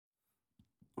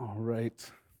All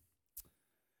right.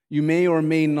 You may or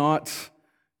may not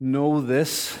know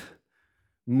this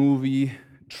movie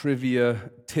trivia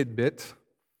tidbit,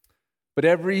 but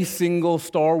every single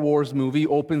Star Wars movie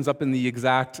opens up in the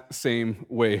exact same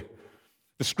way.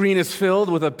 The screen is filled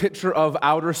with a picture of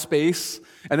outer space,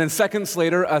 and then seconds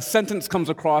later, a sentence comes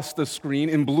across the screen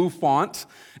in blue font,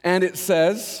 and it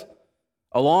says,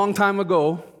 "A long time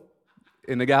ago,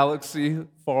 in a galaxy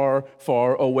far,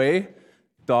 far away, ...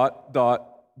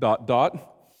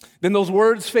 Then those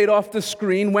words fade off the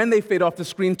screen. When they fade off the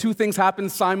screen, two things happen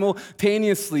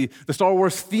simultaneously. The Star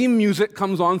Wars theme music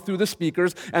comes on through the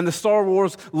speakers, and the Star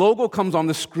Wars logo comes on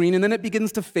the screen, and then it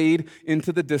begins to fade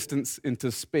into the distance,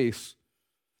 into space.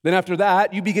 Then after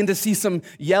that, you begin to see some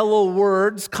yellow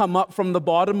words come up from the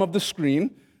bottom of the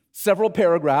screen, several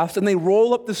paragraphs, and they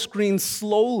roll up the screen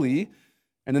slowly,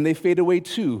 and then they fade away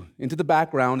too, into the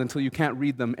background until you can't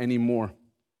read them anymore.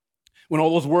 When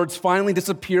all those words finally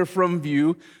disappear from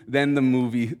view, then the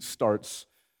movie starts.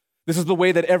 This is the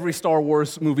way that every Star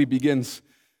Wars movie begins.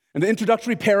 And the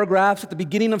introductory paragraphs at the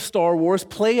beginning of Star Wars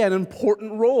play an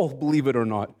important role, believe it or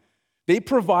not. They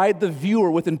provide the viewer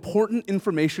with important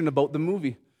information about the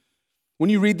movie. When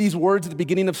you read these words at the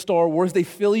beginning of Star Wars, they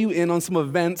fill you in on some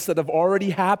events that have already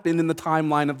happened in the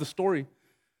timeline of the story.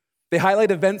 They highlight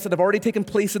events that have already taken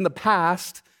place in the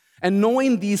past, and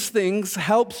knowing these things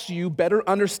helps you better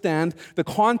understand the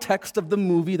context of the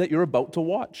movie that you're about to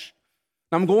watch.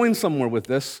 Now, I'm going somewhere with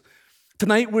this.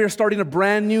 Tonight, we're starting a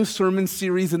brand new sermon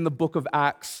series in the book of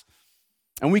Acts.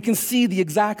 And we can see the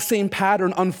exact same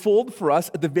pattern unfold for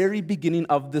us at the very beginning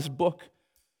of this book.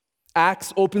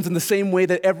 Acts opens in the same way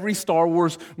that every Star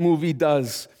Wars movie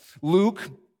does. Luke,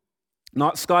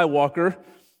 not Skywalker,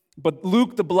 but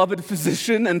Luke, the beloved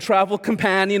physician and travel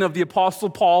companion of the Apostle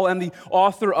Paul and the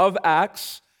author of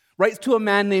Acts, writes to a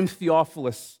man named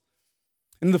Theophilus.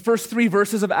 In the first 3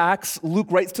 verses of Acts, Luke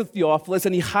writes to Theophilus,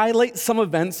 and he highlights some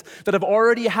events that have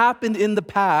already happened in the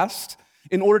past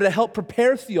in order to help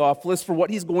prepare Theophilus for what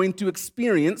he's going to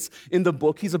experience in the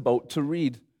book he's about to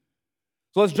read.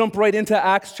 So let's jump right into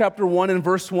Acts chapter 1 and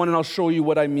verse 1, and I'll show you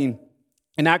what I mean.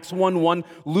 In Acts 1:1,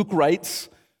 Luke writes,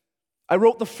 "I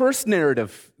wrote the first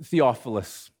narrative,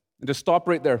 Theophilus." And just stop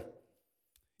right there.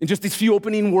 In just these few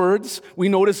opening words, we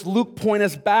notice Luke point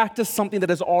us back to something that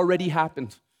has already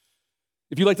happened.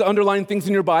 If you like to underline things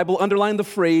in your Bible, underline the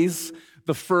phrase,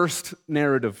 "the first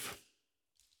narrative."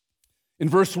 In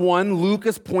verse 1, Luke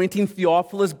is pointing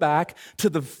Theophilus back to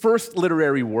the first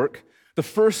literary work, the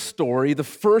first story, the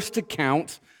first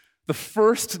account, the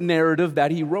first narrative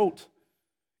that he wrote.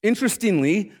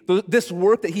 Interestingly, this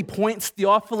work that he points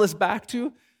Theophilus back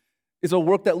to is a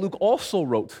work that Luke also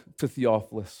wrote to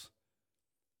Theophilus.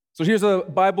 So here's a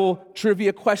Bible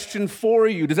trivia question for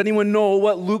you. Does anyone know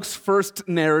what Luke's first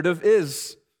narrative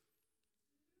is?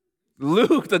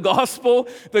 Luke, the gospel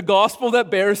that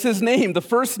bears his name. The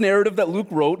first narrative that Luke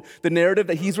wrote, the narrative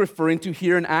that he's referring to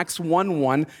here in Acts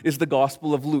 1:1, is the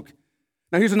Gospel of Luke.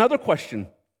 Now here's another question.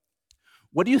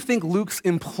 What do you think Luke's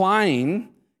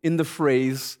implying in the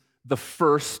phrase, "the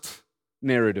first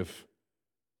narrative"?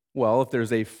 Well, if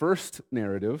there's a first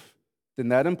narrative, then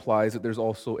that implies that there's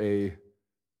also a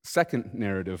second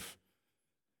narrative.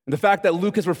 And the fact that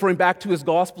Luke is referring back to his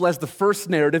gospel as the first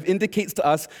narrative indicates to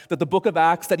us that the book of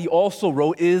Acts that he also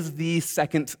wrote is the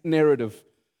second narrative.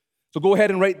 So go ahead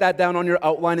and write that down on your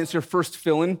outline. It's your first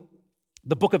fill-in.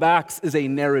 The book of Acts is a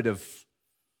narrative.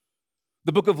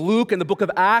 The book of Luke and the book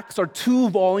of Acts are 2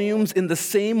 volumes in the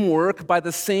same work by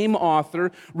the same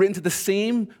author, written to the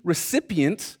same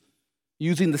recipient,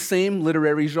 using the same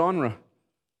literary genre.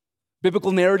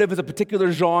 Biblical narrative is a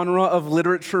particular genre of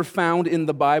literature found in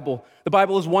the Bible. The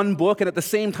Bible is one book, and at the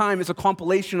same time, it's a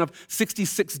compilation of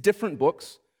 66 different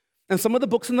books. And some of the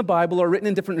books in the Bible are written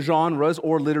in different genres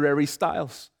or literary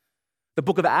styles. The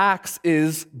book of Acts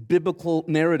is biblical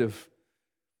narrative.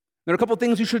 There are a couple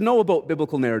things you should know about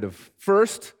biblical narrative.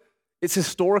 First, it's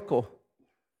historical.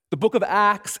 The book of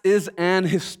Acts is an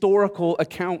historical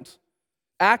account.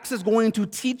 Acts is going to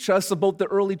teach us about the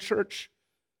early church.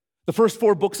 The first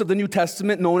 4 books of the New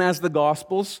Testament, known as the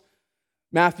Gospels,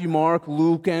 Matthew, Mark,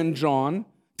 Luke, and John,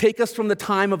 take us from the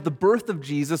time of the birth of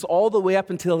Jesus all the way up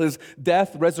until his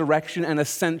death, resurrection, and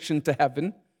ascension to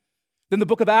heaven. Then the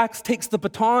book of Acts takes the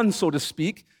baton, so to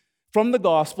speak, from the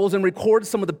Gospels and records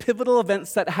some of the pivotal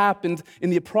events that happened in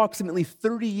the approximately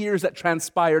 30 years that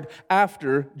transpired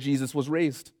after Jesus was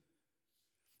raised.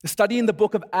 Studying the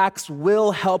book of Acts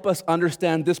will help us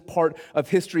understand this part of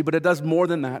history, but it does more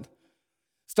than that.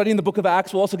 Studying the book of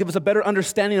Acts will also give us a better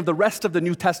understanding of the rest of the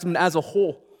New Testament as a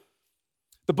whole.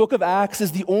 The book of Acts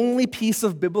is the only piece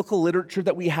of biblical literature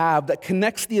that we have that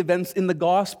connects the events in the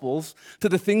Gospels to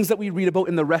the things that we read about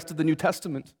in the rest of the New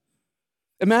Testament.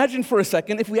 Imagine for a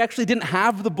second if we actually didn't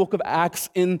have the book of Acts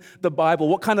in the Bible,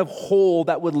 what kind of hole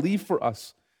that would leave for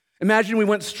us. Imagine we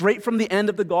went straight from the end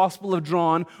of the Gospel of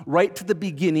John right to the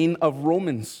beginning of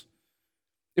Romans.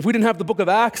 If we didn't have the book of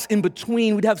Acts in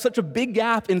between, we'd have such a big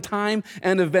gap in time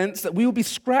and events that we would be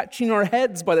scratching our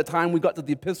heads by the time we got to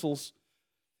the epistles.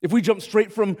 If we jumped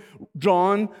straight from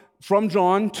John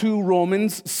to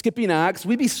Romans, skipping Acts,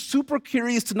 we'd be super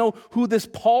curious to know who this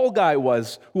Paul guy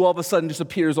was who all of a sudden just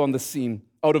appears on the scene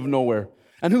out of nowhere.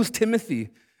 And who's Timothy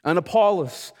and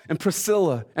Apollos and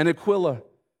Priscilla and Aquila.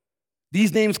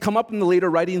 These names come up in the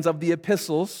later writings of the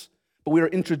epistles, but we are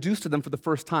introduced to them for the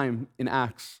first time in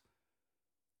Acts.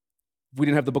 If we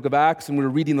didn't have the book of Acts and we were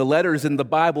reading the letters in the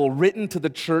Bible written to the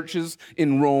churches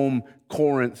in Rome,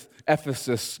 Corinth,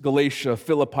 Ephesus, Galatia,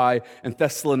 Philippi, and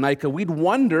Thessalonica, we'd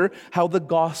wonder how the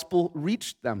gospel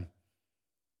reached them.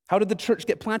 How did the church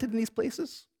get planted in these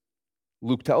places?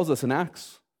 Luke tells us in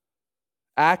Acts.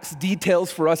 Acts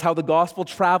details for us how the gospel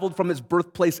traveled from its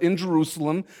birthplace in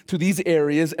Jerusalem to these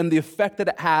areas and the effect that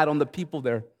it had on the people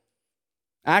there.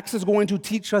 Acts is going to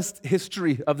teach us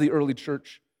history of the early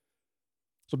church.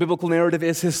 So biblical narrative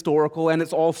is historical and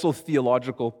it's also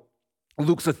theological.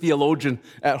 Luke's a theologian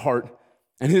at heart,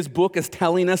 and his book is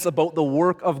telling us about the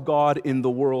work of God in the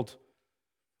world.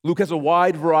 Luke has a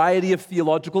wide variety of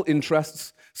theological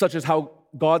interests, such as how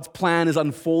God's plan is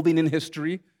unfolding in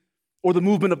history, or the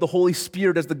movement of the Holy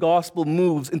Spirit as the gospel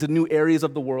moves into new areas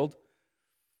of the world.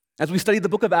 As we study the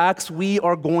book of Acts, we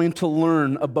are going to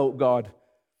learn about God.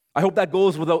 I hope that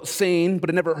goes without saying, but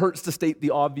it never hurts to state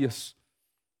the obvious.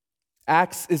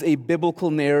 Acts is a biblical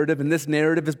narrative, and this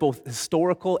narrative is both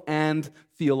historical and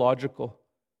theological.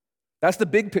 That's the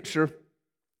big picture.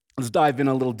 Let's dive in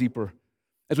a little deeper.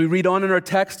 As we read on in our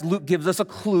text, Luke gives us a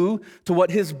clue to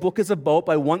what his book is about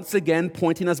by once again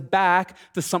pointing us back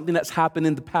to something that's happened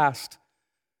in the past.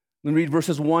 Let me read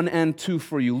verses 1 and 2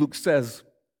 for you. Luke says,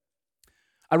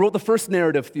 I wrote the first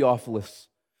narrative, Theophilus,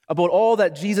 about all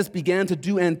that Jesus began to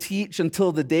do and teach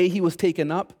until the day he was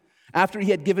taken up, after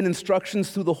he had given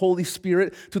instructions through the Holy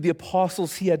Spirit to the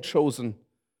apostles he had chosen.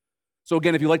 So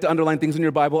again, if you like to underline things in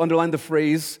your Bible, underline the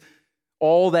phrase,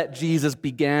 all that Jesus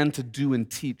began to do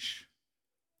and teach.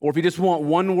 Or if you just want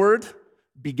one word,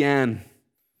 began.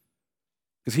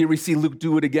 Because here we see Luke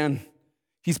do it again.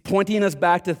 He's pointing us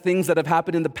back to things that have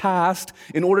happened in the past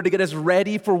in order to get us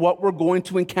ready for what we're going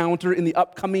to encounter in the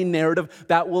upcoming narrative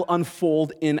that will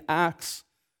unfold in Acts.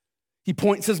 He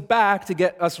points us back to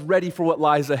get us ready for what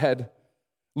lies ahead.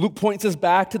 Luke points us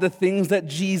back to the things that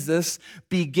Jesus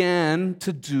began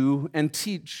to do and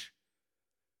teach.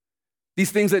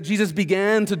 These things that Jesus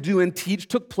began to do and teach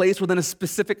took place within a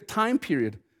specific time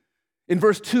period. In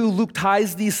verse 2, Luke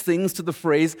ties these things to the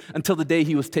phrase, until the day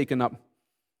he was taken up.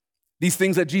 These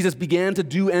things that Jesus began to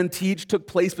do and teach took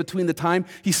place between the time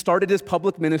he started his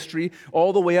public ministry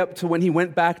all the way up to when he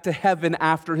went back to heaven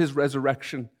after his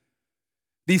resurrection.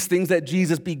 These things that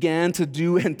Jesus began to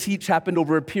do and teach happened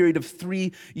over a period of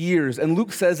 3 years. And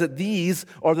Luke says that these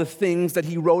are the things that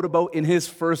he wrote about in his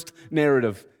first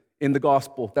narrative in the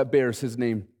gospel that bears his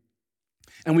name.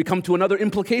 And we come to another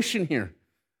implication here.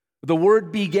 The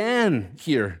word began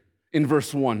here in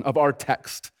verse 1 of our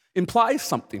text implies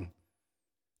something.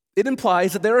 It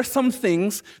implies that there are some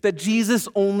things that Jesus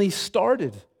only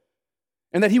started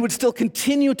and that he would still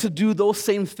continue to do those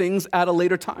same things at a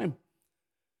later time.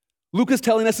 Luke is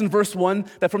telling us in verse 1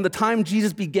 that from the time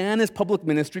Jesus began his public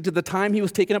ministry to the time he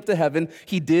was taken up to heaven,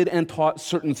 he did and taught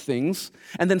certain things.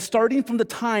 And then starting from the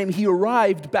time he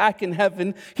arrived back in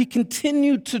heaven, he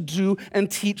continued to do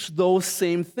and teach those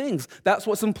same things. That's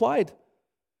what's implied.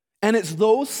 And it's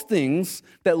those things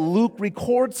that Luke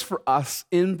records for us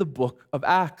in the book of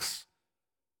Acts.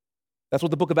 That's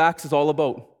what the book of Acts is all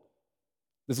about.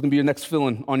 This is going to be your next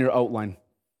fill-in on your outline.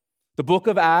 The book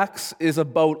of Acts is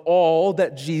about all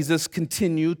that Jesus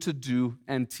continued to do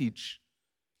and teach.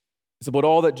 It's about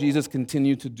all that Jesus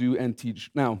continued to do and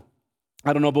teach. Now,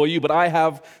 I don't know about you, but I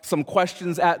have some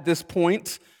questions at this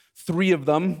point, 3 of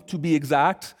them to be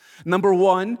exact. Number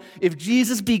 1, if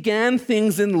Jesus began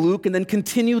things in Luke and then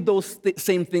continued those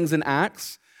same things in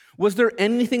Acts, was there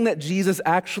anything that Jesus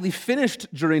actually finished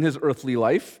during his earthly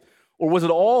life, or was it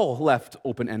all left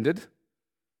open-ended?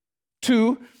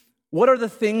 2, what are the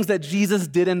things that Jesus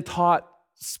did and taught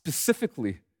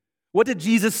specifically? What did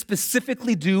Jesus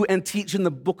specifically do and teach in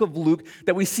the book of Luke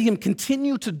that we see him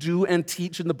continue to do and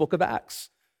teach in the book of Acts?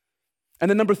 And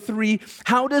then number 3,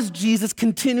 how does Jesus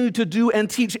continue to do and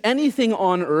teach anything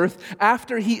on earth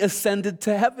after he ascended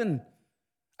to heaven?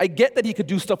 I get that he could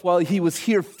do stuff while he was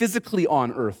here physically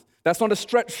on earth. That's not a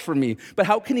stretch for me. But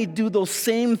how can he do those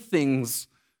same things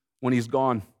when he's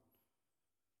gone?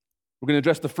 We're going to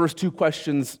address the first two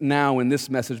questions now in this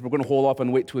message. We're going to hold off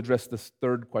and wait to address this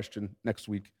third question next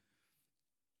week.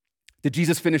 Did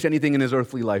Jesus finish anything in his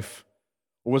earthly life?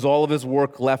 Or was all of his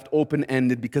work left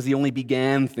open-ended because he only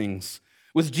began things?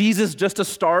 Was Jesus just a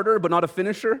starter but not a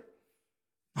finisher?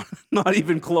 Not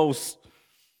even close.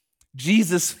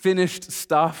 Jesus finished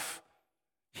stuff.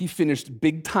 He finished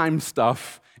big-time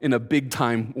stuff in a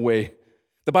big-time way.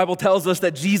 The Bible tells us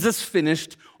that Jesus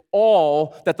finished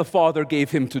all that the Father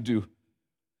gave him to do.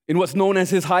 In what's known as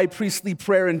his high priestly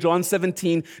prayer in John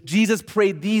 17, Jesus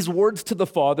prayed these words to the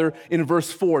Father in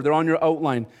verse 4. They're on your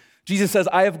outline. Jesus says,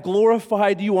 I have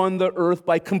glorified you on the earth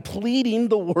by completing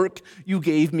the work you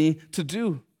gave me to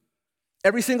do.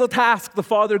 Every single task the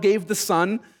Father gave the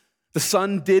Son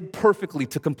did perfectly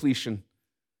to completion.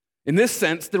 In this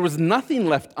sense, there was nothing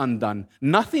left undone,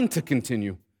 nothing to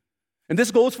continue. And this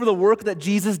goes for the work that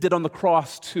Jesus did on the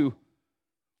cross too.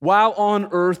 While on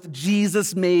earth,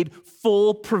 Jesus made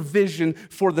full provision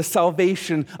for the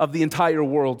salvation of the entire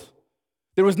world.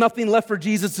 There was nothing left for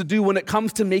Jesus to do when it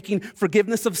comes to making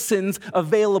forgiveness of sins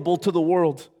available to the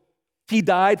world. He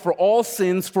died for all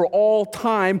sins for all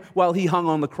time while he hung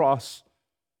on the cross.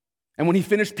 And when he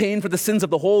finished paying for the sins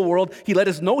of the whole world, he let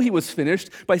us know he was finished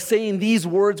by saying these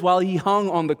words while he hung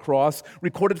on the cross,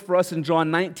 recorded for us in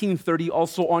John 19:30,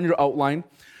 also on your outline.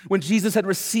 When Jesus had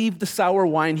received the sour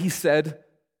wine, he said,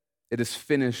 it is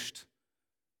finished.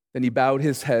 Then he bowed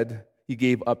his head, he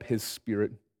gave up his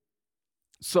spirit.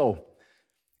 So,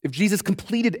 if Jesus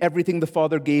completed everything the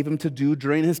Father gave him to do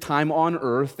during his time on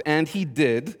earth, and he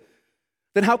did,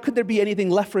 then how could there be anything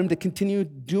left for him to continue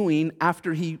doing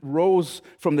after he rose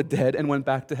from the dead and went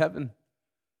back to heaven?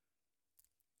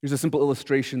 Here's a simple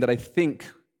illustration that I think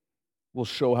will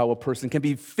show how a person can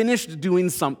be finished doing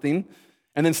something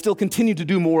and then still continue to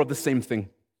do more of the same thing.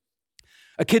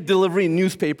 A kid delivering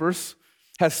newspapers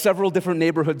has several different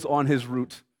neighborhoods on his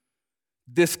route.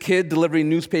 This kid delivering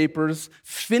newspapers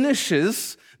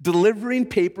finishes delivering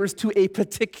papers to a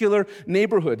particular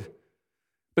neighborhood.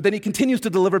 But then he continues to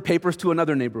deliver papers to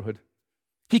another neighborhood.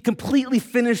 He completely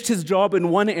finished his job in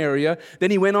one area, then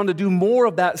he went on to do more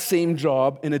of that same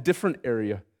job in a different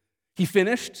area. He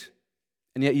finished,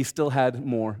 and yet he still had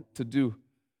more to do.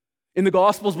 In the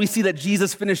Gospels, we see that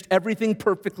Jesus finished everything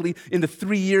perfectly in the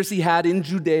 3 years he had in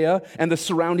Judea and the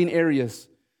surrounding areas.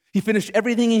 He finished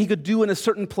everything he could do in a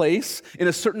certain place, in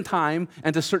a certain time,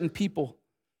 and to certain people.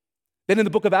 Then in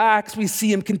the book of Acts, we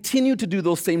see him continue to do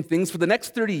those same things for the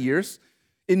next 30 years,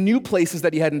 in new places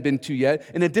that he hadn't been to yet,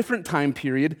 in a different time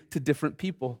period to different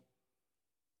people.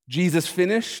 Jesus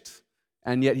finished,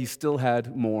 and yet he still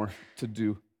had more to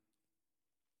do.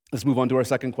 Let's move on to our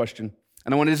second question.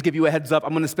 And I want to just give you a heads up.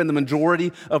 I'm going to spend the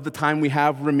majority of the time we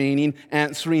have remaining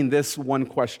answering this one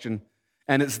question.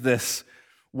 And it's this.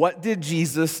 What did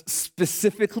Jesus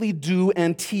specifically do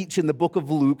and teach in the book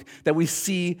of Luke that we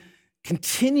see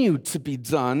continued to be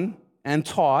done and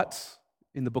taught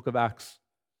in the book of Acts?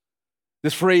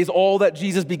 This phrase, all that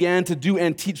Jesus began to do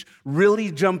and teach,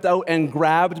 really jumped out and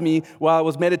grabbed me while I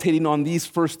was meditating on these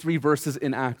first 3 verses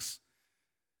in Acts.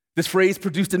 This phrase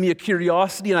produced in me a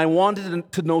curiosity, and I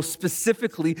wanted to know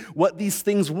specifically what these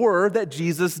things were that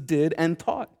Jesus did and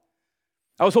taught.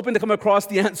 I was hoping to come across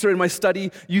the answer in my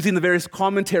study using the various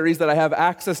commentaries that I have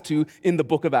access to in the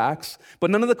book of Acts, but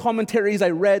none of the commentaries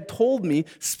I read told me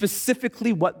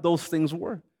specifically what those things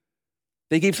were.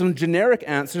 They gave some generic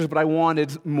answers, but I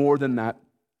wanted more than that.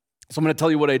 So I'm going to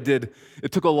tell you what I did.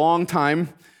 It took a long time,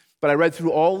 but I read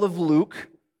through all of Luke,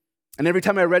 and every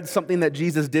time I read something that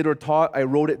Jesus did or taught, I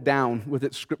wrote it down with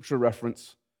its scripture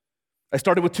reference. I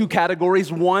started with 2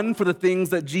 categories, one for the things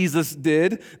that Jesus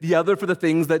did, the other for the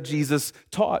things that Jesus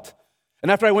taught.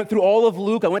 And after I went through all of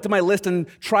Luke, I went to my list and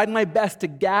tried my best to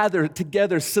gather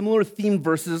together similar theme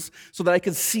verses so that I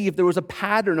could see if there was a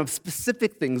pattern of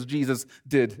specific things Jesus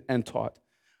did and taught.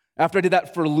 After I did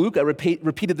that for Luke, I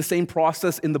repeated the same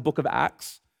process in the book of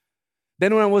Acts.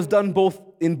 Then when I was done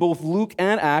in both Luke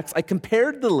and Acts, I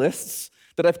compared the lists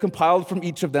that I've compiled from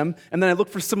each of them, and then I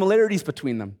looked for similarities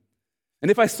between them. And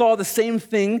if I saw the same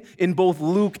thing in both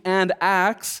Luke and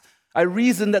Acts, I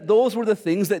reasoned that those were the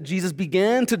things that Jesus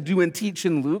began to do and teach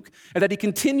in Luke, and that he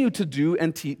continued to do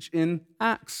and teach in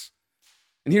Acts.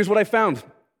 And here's what I found,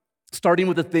 starting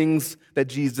with the things that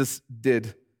Jesus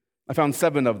did. I found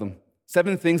 7 of them.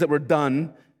 7 things that were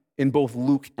done in both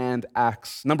Luke and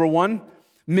Acts. Number 1,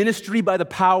 ministry by the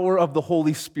power of the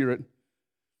Holy Spirit.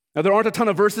 Now, there aren't a ton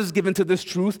of verses given to this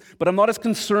truth, but I'm not as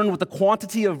concerned with the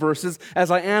quantity of verses as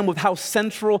I am with how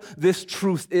central this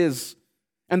truth is.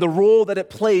 and the role that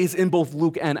it plays in both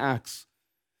Luke and Acts.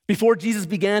 Before Jesus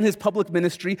began his public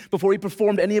ministry, before he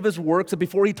performed any of his works, and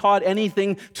before he taught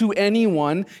anything to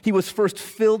anyone, he was first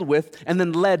filled with and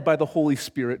then led by the Holy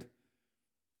Spirit.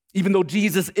 Even though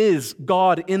Jesus is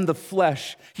God in the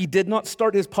flesh, he did not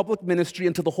start his public ministry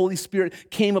until the Holy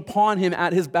Spirit came upon him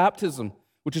at his baptism,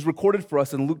 which is recorded for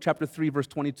us in Luke chapter 3, verse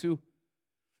 22.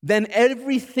 Then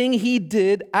everything he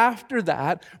did after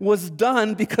that was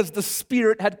done because the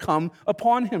Spirit had come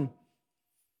upon him.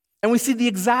 And we see the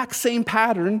exact same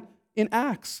pattern in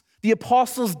Acts. The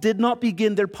apostles did not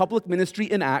begin their public ministry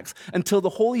in Acts until the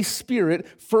Holy Spirit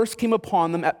first came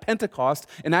upon them at Pentecost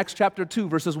in Acts chapter 2,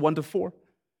 verses 1 to 4.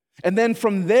 And then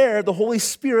from there, the Holy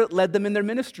Spirit led them in their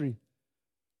ministry.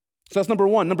 So that's number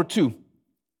one. Number two,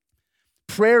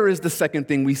 prayer is the second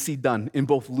thing we see done in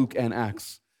both Luke and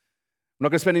Acts. I'm not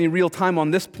going to spend any real time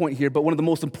on this point here, but one of the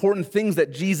most important things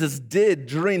that Jesus did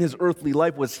during his earthly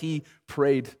life was he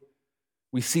prayed.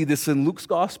 We see this in Luke's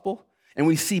gospel, and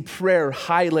we see prayer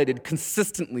highlighted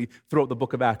consistently throughout the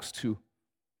book of Acts too.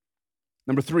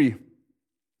 Number three,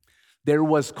 there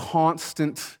was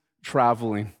constant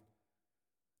traveling.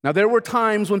 Now, there were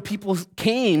times when people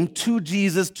came to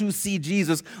Jesus to see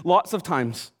Jesus, lots of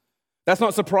times. That's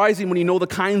not surprising when you know the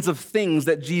kinds of things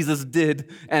that Jesus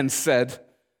did and said.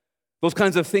 Those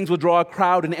kinds of things would draw a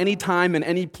crowd in any time and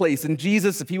any place. And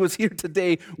Jesus, if he was here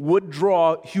today, would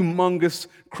draw humongous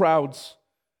crowds.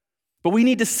 But we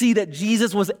need to see that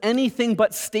Jesus was anything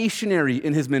but stationary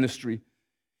in his ministry.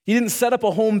 He didn't set up a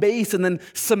home base and then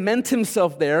cement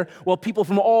himself there while people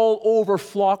from all over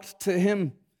flocked to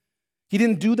him. He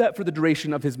didn't do that for the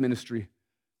duration of his ministry.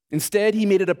 Instead, he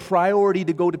made it a priority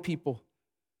to go to people.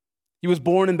 He was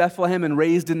born in Bethlehem and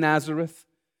raised in Nazareth.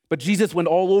 But Jesus went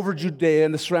all over Judea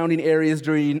and the surrounding areas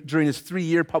during his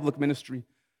 3-year public ministry.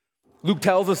 Luke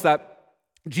tells us that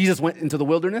Jesus went into the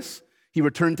wilderness. He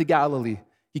returned to Galilee.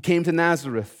 He came to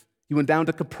Nazareth. He went down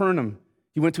to Capernaum.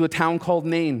 He went to a town called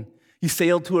Nain. He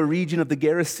sailed to a region of the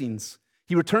Gerasenes.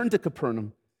 He returned to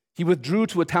Capernaum. He withdrew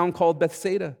to a town called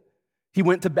Bethsaida. He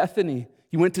went to Bethany.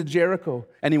 He went to Jericho.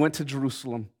 And he went to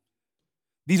Jerusalem.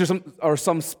 These are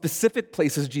some specific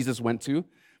places Jesus went to.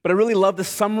 But I really love the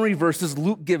summary verses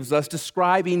Luke gives us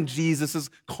describing Jesus'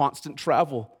 constant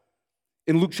travel.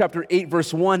 In Luke chapter 8,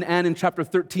 verse 1, and in chapter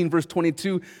 13, verse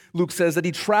 22, Luke says that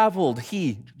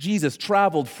Jesus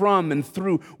traveled from and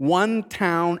through one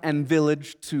town and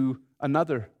village to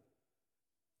another.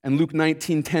 And Luke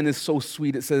 19:10 is so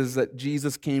sweet. It says that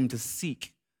Jesus came to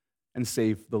seek and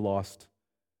save the lost.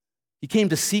 He came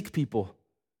to seek people.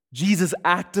 Jesus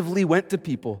actively went to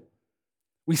people.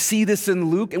 We see this in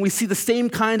Luke, and we see the same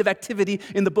kind of activity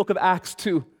in the book of Acts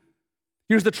too.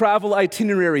 Here's the travel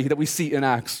itinerary that we see in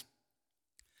Acts.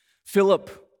 Philip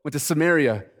went to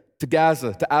Samaria, to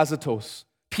Gaza, to Azotus.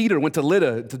 Peter went to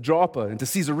Lydda, to Joppa, and to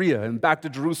Caesarea, and back to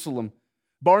Jerusalem.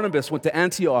 Barnabas went to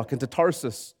Antioch and to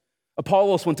Tarsus.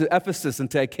 Apollos went to Ephesus and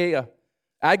to Achaia.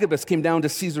 Agabus came down to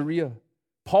Caesarea.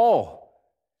 Paul,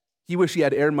 he wished he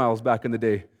had air miles back in the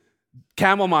day.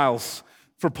 Camel miles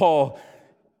for Paul.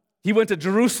 He went to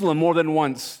Jerusalem more than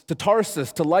once, to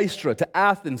Tarsus, to Lystra, to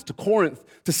Athens, to Corinth,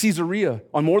 to Caesarea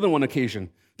on more than one occasion,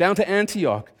 down to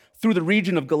Antioch, through the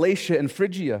region of Galatia and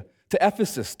Phrygia, to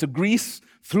Ephesus, to Greece,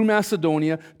 through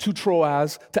Macedonia, to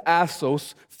Troas, to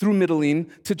Assos, through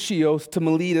Mytilene, to Chios, to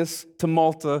Miletus, to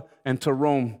Malta, and to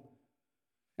Rome.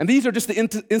 And these are just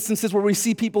the instances where we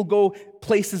see people go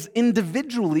places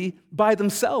individually by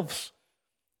themselves.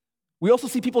 We also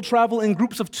see people travel in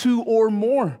groups of 2 or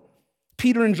more.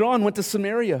 Peter and John went to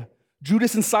Samaria.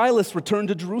 Judas and Silas returned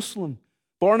to Jerusalem.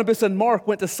 Barnabas and Mark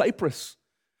went to Cyprus.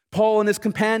 Paul and his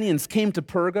companions came to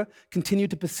Perga,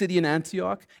 continued to Pisidian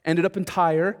Antioch, ended up in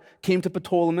Tyre, came to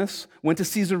Ptolemais, went to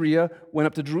Caesarea, went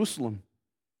up to Jerusalem.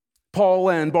 Paul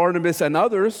and Barnabas and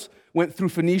others went through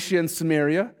Phoenicia and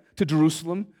Samaria to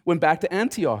Jerusalem, went back to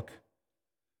Antioch.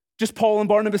 Just Paul and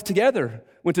Barnabas together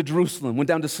went to Jerusalem, went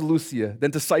down to Seleucia,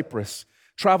 then to Cyprus,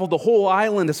 traveled the whole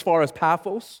island as far as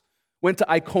Paphos, went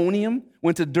to Iconium,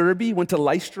 went to Derbe, went to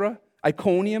Lystra,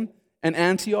 Iconium, and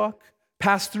Antioch,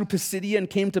 passed through Pisidia and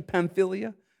came to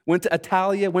Pamphylia, went to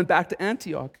Attalia, went back to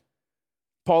Antioch.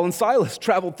 Paul and Silas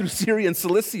traveled through Syria and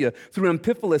Cilicia, through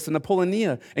Amphipolis and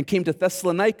Apollonia, and came to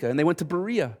Thessalonica, and they went to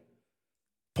Berea.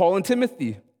 Paul and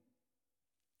Timothy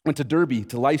went to Derbe,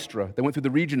 to Lystra. They went through the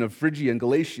region of Phrygia and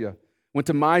Galatia, went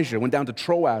to Mysia, went down to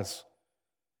Troas.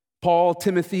 Paul,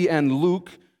 Timothy, and Luke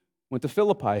went to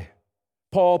Philippi.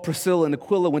 Paul, Priscilla, and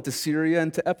Aquila went to Syria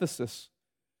and to Ephesus.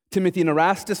 Timothy and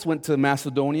Erastus went to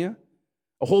Macedonia.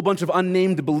 A whole bunch of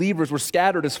unnamed believers were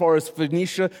scattered as far as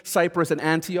Phoenicia, Cyprus, and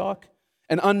Antioch.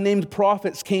 And unnamed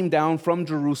prophets came down from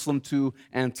Jerusalem to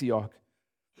Antioch.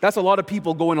 That's a lot of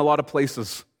people going a lot of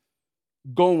places.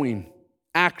 Going,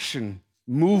 action,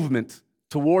 movement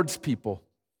towards people.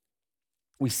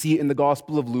 We see it in the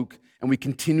Gospel of Luke, and we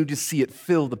continue to see it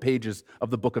fill the pages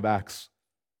of the book of Acts.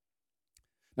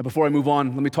 Now, before I move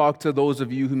on, let me talk to those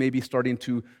of you who may be starting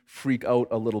to freak out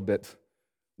a little bit.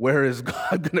 Where is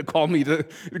God going to call me to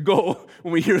go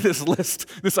when we hear this list,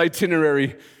 this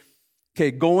itinerary?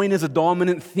 Okay, going is a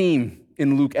dominant theme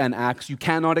in Luke and Acts. You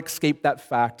cannot escape that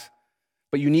fact.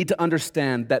 But you need to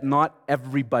understand that not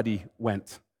everybody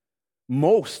went.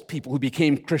 Most people who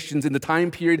became Christians in the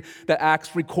time period that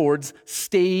Acts records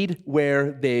stayed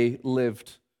where they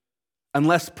lived,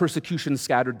 unless persecution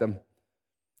scattered them.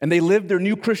 And they lived their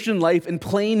new Christian life in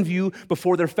plain view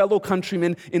before their fellow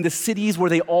countrymen in the cities where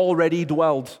they already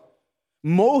dwelled.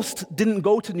 Most didn't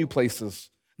go to new places.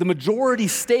 The majority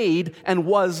stayed and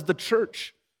was the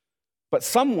church. But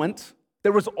some went.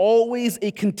 There was always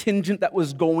a contingent that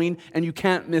was going, and you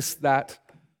can't miss that.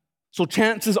 So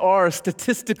chances are,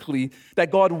 statistically,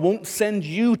 that God won't send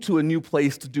you to a new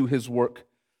place to do his work.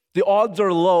 The odds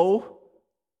are low,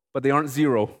 but they aren't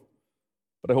zero.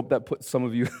 But I hope that puts some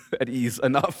of you at ease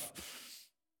enough.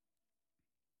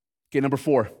 Okay, number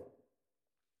 4.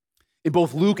 In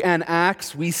both Luke and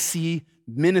Acts, we see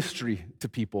ministry to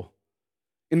people.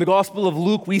 In the Gospel of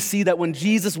Luke, we see that when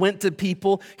Jesus went to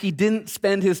people, he didn't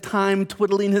spend his time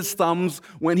twiddling his thumbs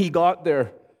when he got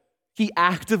there. He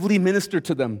actively ministered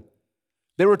to them.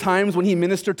 There were times when he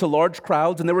ministered to large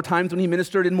crowds, and there were times when he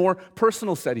ministered in more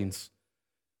personal settings.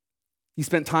 He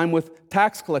spent time with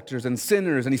tax collectors and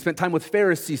sinners, and he spent time with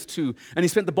Pharisees too, and he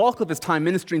spent the bulk of his time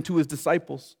ministering to his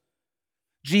disciples.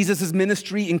 Jesus'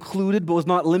 ministry included, but was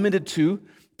not limited to,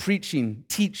 preaching,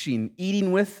 teaching,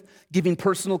 eating with, giving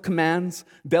personal commands,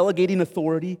 delegating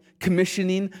authority,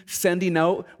 commissioning, sending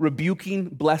out, rebuking,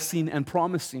 blessing, and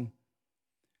promising.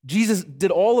 Jesus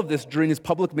did all of this during his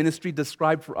public ministry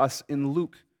described for us in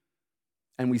Luke.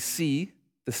 And we see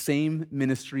the same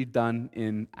ministry done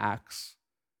in Acts.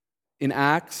 In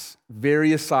Acts,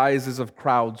 various sizes of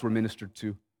crowds were ministered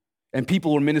to, and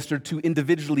people were ministered to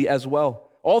individually as well.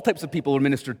 All types of people were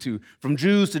ministered to, from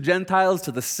Jews to Gentiles,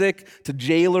 to the sick, to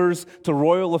jailers, to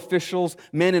royal officials,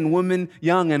 men and women,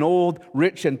 young and old,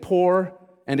 rich and poor.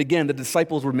 And again, the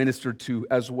disciples were ministered to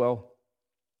as well.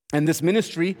 And this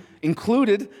ministry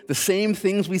included the same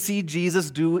things we see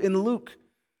Jesus do in Luke: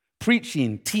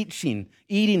 preaching, teaching,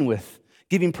 eating with,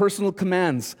 giving personal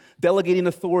commands, delegating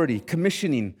authority,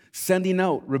 commissioning, sending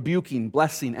out, rebuking,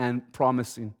 blessing, and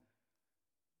promising.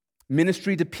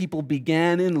 Ministry to people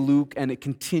began in Luke and it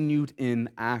continued in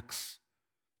Acts.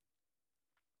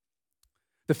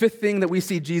 The 5th thing that we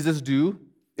see Jesus do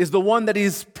is the one that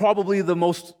he's probably the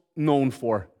most known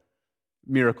for: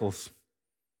 miracles.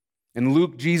 In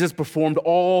Luke, Jesus performed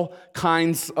all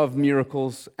kinds of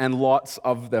miracles and lots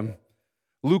of them.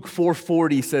 Luke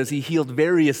 4:40 says he healed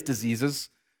various diseases.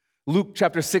 Luke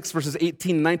chapter 6 verses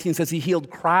 18 and 19 says he healed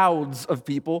crowds of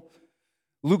people.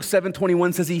 Luke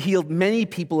 7:21 says he healed many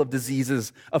people of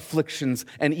diseases, afflictions,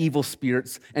 and evil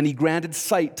spirits, and he granted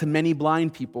sight to many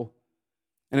blind people.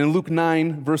 And in Luke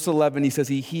 9 verse 11 he says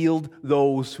he healed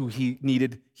those who he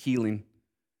needed healing.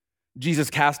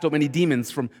 Jesus cast out many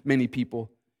demons from many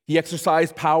people. He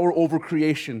exercised power over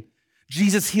creation.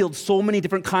 Jesus healed so many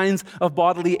different kinds of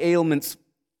bodily ailments.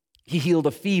 He healed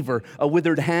a fever, a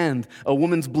withered hand, a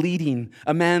woman's bleeding,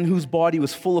 a man whose body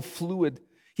was full of fluid.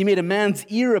 He made a man's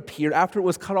ear appear after it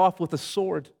was cut off with a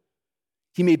sword.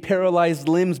 He made paralyzed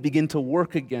limbs begin to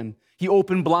work again. He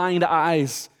opened blind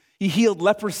eyes. He healed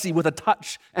leprosy with a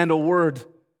touch and a word.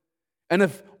 And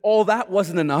if all that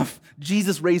wasn't enough,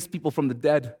 Jesus raised people from the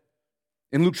dead.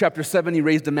 In Luke chapter 7, he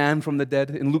raised a man from the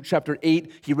dead. In Luke chapter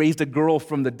 8, he raised a girl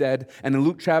from the dead. And in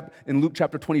Luke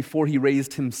chapter 24, he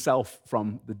raised himself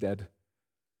from the dead.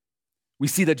 We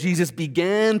see that Jesus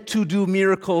began to do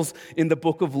miracles in the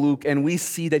book of Luke, and we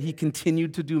see that he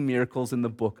continued to do miracles in the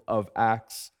book of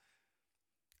Acts.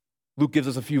 Luke gives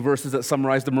us a few verses that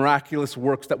summarize the miraculous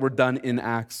works that were done in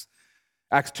Acts.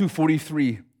 Acts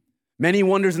 2:43, many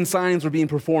wonders and signs were being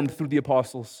performed through the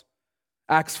apostles.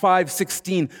 Acts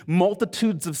 5:16,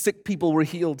 multitudes of sick people were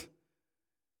healed.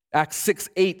 Acts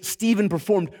 6:8, Stephen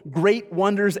performed great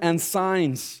wonders and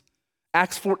signs.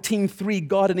 Acts 14:3,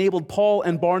 God enabled Paul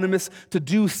and Barnabas to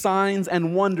do signs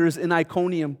and wonders in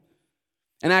Iconium.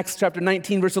 In Acts chapter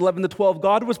 19, verse 11 to 12,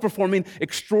 God was performing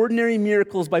extraordinary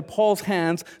miracles by Paul's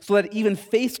hands so that even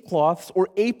face cloths or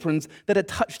aprons that had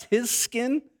touched his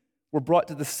skin were brought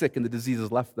to the sick and the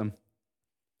diseases left them.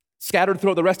 Scattered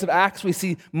throughout the rest of Acts, we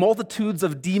see multitudes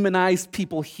of demonized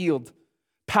people healed.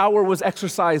 Power was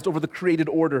exercised over the created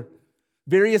order.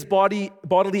 Various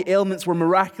bodily ailments were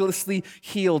miraculously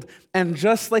healed. And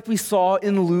just like we saw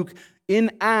in Luke,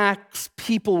 in Acts,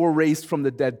 people were raised from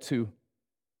the dead too.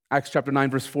 Acts chapter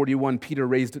 9, verse 41, Peter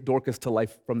raised Dorcas to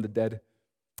life from the dead.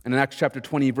 And in Acts chapter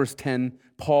 20, verse 10,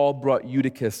 Paul brought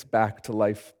Eutychus back to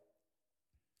life.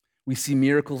 We see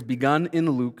miracles begun in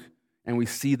Luke, and we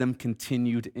see them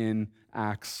continued in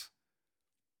Acts.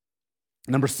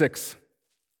 Number 6.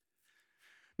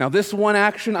 Now, this one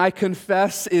action, I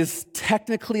confess, is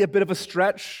technically a bit of a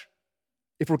stretch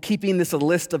if we're keeping this a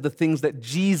list of the things that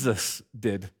Jesus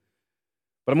did.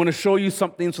 But I'm going to show you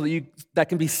something so that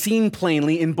can be seen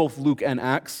plainly in both Luke and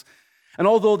Acts. And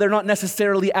although they're not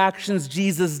necessarily actions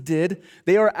Jesus did,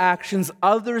 they are actions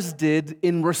others did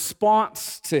in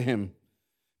response to him.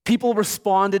 People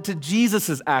responded to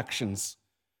Jesus' actions.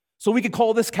 So we could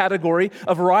call this category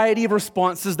a variety of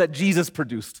responses that Jesus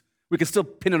produced. We could still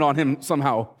pin it on him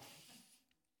somehow.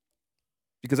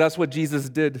 Because that's what Jesus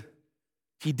did.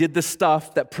 He did the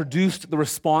stuff that produced the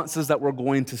responses that we're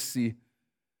going to see.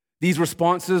 These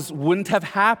responses wouldn't have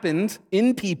happened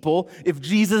in people if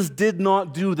Jesus did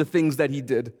not do the things that he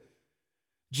did.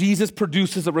 Jesus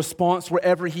produces a response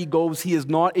wherever he goes. He is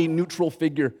not a neutral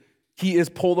figure. He is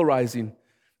polarizing.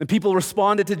 And people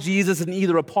responded to Jesus in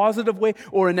either a positive way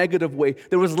or a negative way.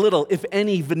 There was little, if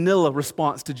any, vanilla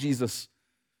response to Jesus.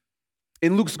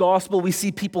 In Luke's gospel, we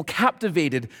see people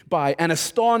captivated by and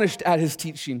astonished at his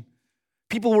teaching.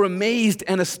 People were amazed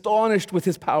and astonished with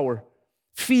his power.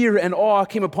 Fear and awe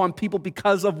came upon people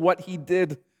because of what he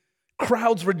did.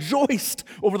 Crowds rejoiced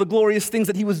over the glorious things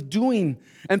that he was doing,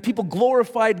 and people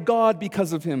glorified God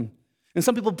because of him. And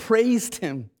some people praised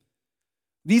him.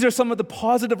 These are some of the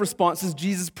positive responses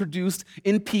Jesus produced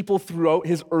in people throughout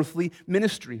his earthly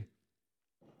ministry.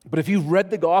 But if you've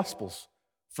read the Gospels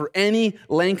for any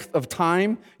length of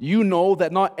time, you know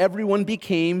that not everyone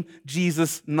became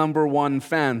Jesus' number one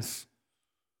fans.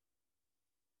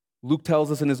 Luke tells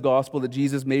us in his Gospel that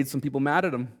Jesus made some people mad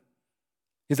at him.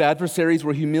 His adversaries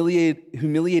were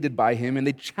humiliated by him, and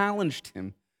they challenged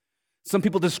him. Some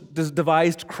people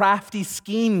devised crafty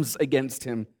schemes against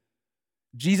him.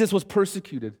 Jesus was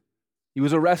persecuted. He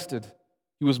was arrested.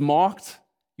 He was mocked.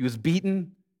 He was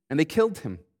beaten, and they killed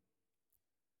him.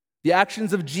 The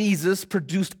actions of Jesus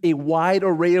produced a wide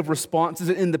array of responses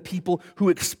in the people who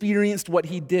experienced what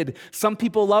he did. Some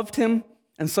people loved him,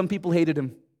 and some people hated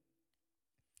him.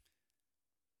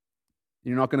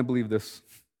 You're not going to believe this,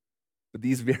 but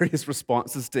these various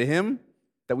responses to him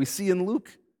that we see in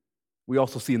Luke, we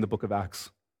also see in the book of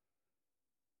Acts.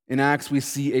 In Acts, we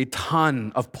see a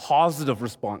ton of positive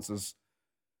responses.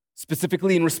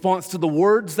 Specifically in response to the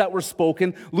words that were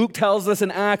spoken, Luke tells us in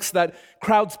Acts that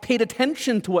crowds paid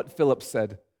attention to what Philip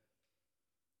said.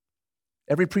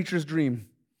 Every preacher's dream.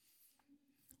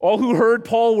 All who heard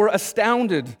Paul were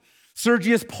astounded.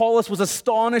 Sergius Paulus was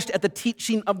astonished at the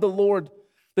teaching of the Lord.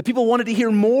 The people wanted to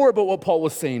hear more about what Paul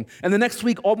was saying. And the next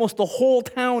week, almost the whole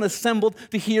town assembled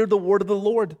to hear the word of the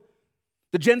Lord.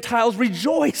 The Gentiles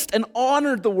rejoiced and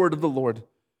honored the word of the Lord.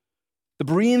 The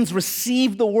Bereans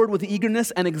received the word with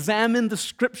eagerness and examined the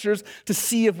scriptures to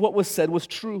see if what was said was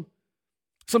true.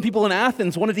 Some people in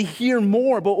Athens wanted to hear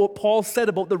more about what Paul said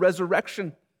about the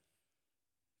resurrection.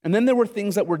 And then there were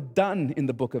things that were done in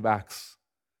the book of Acts.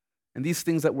 And these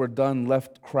things that were done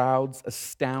left crowds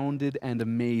astounded and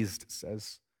amazed, it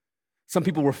says. Some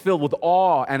people were filled with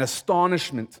awe and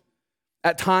astonishment.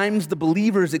 At times, the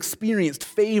believers experienced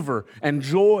favor and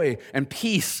joy and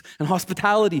peace and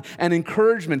hospitality and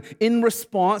encouragement in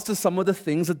response to some of the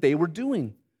things that they were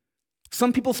doing.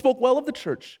 Some people spoke well of the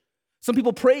church. Some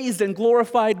people praised and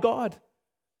glorified God.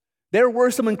 There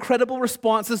were some incredible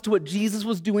responses to what Jesus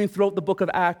was doing throughout the book of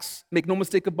Acts. Make no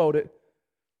mistake about it.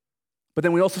 But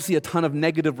then we also see a ton of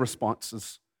negative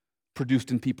responses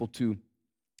produced in people too.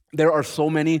 There are so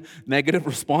many negative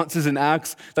responses in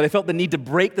Acts that I felt the need to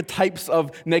break the types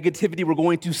of negativity we're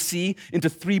going to see into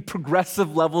 3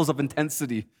 progressive levels of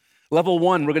intensity. Level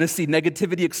 1, we're going to see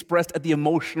negativity expressed at the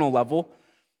emotional level.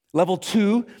 Level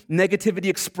 2, negativity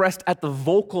expressed at the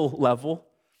vocal level.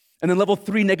 And then level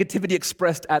 3, negativity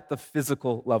expressed at the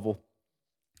physical level.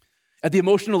 At the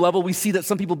emotional level, we see that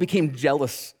some people became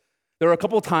jealous. There are a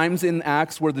couple of times in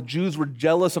Acts where the Jews were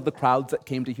jealous of the crowds that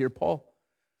came to hear Paul.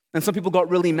 And some people got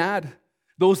really mad.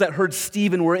 Those that heard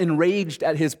Stephen were enraged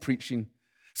at his preaching.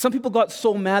 Some people got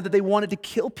so mad that they wanted to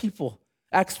kill people.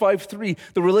 Acts 5:3,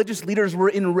 the religious leaders were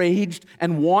enraged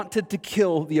and wanted to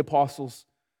kill the apostles.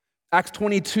 Acts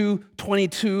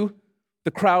 22:22,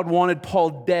 the crowd wanted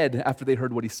Paul dead after they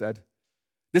heard what he said.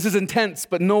 This is intense,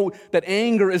 but note that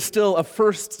anger is still a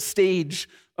first stage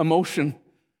emotion.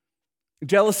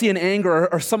 Jealousy and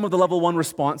anger are some of the level 1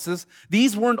 responses.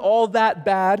 These weren't all that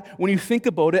bad when you think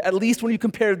about it, at least when you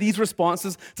compare these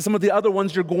responses to some of the other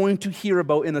ones you're going to hear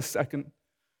about in a second.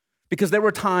 Because there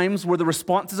were times where the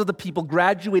responses of the people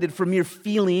graduated from mere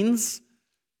feelings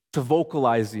to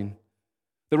vocalizing.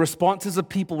 The responses of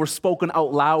people were spoken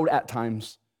out loud at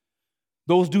times.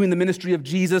 Those doing the ministry of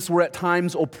Jesus were at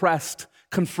times oppressed,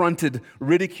 confronted,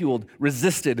 ridiculed,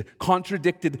 resisted,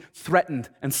 contradicted, threatened,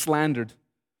 and slandered.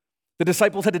 The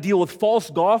disciples had to deal with false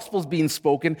gospels being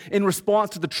spoken in response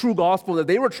to the true gospel that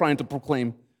they were trying to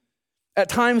proclaim. At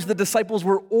times, the disciples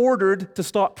were ordered to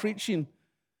stop preaching.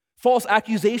 False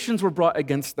accusations were brought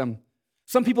against them.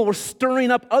 Some people were stirring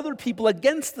up other people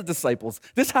against the disciples.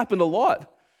 This happened a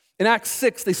lot. In Acts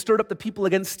 6, they stirred up the people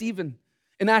against Stephen.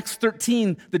 In Acts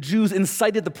 13, the Jews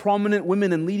incited the prominent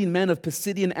women and leading men of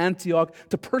Pisidian Antioch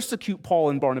to persecute Paul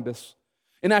and Barnabas.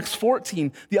 In Acts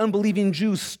 14, the unbelieving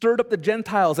Jews stirred up the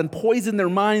Gentiles and poisoned their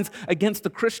minds against the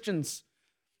Christians.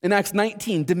 In Acts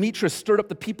 19, Demetrius stirred up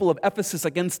the people of Ephesus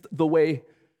against the way.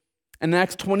 And in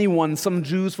Acts 21, some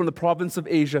Jews from the province of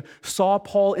Asia saw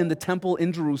Paul in the temple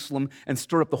in Jerusalem and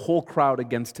stirred up the whole crowd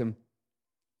against him.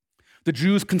 The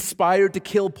Jews conspired to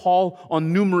kill Paul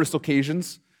on numerous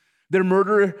occasions. Their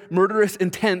murderous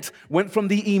intent went from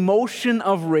the emotion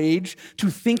of rage to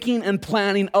thinking and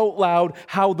planning out loud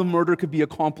how the murder could be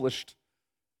accomplished.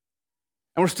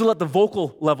 And we're still at the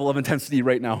vocal level of intensity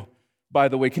right now, by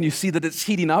the way. Can you see that it's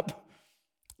heating up?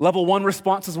 Level 1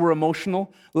 responses were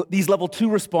emotional. These level 2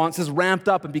 responses ramped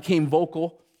up and became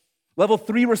vocal. Level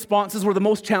 3 responses were the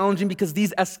most challenging because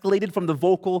these escalated from the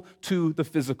vocal to the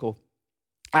physical.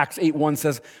 Acts 8:1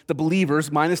 says, the believers,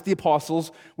 minus the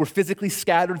apostles, were physically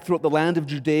scattered throughout the land of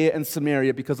Judea and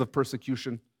Samaria because of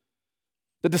persecution.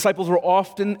 The disciples were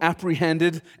often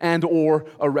apprehended and or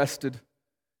arrested.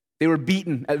 They were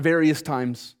beaten at various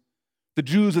times. The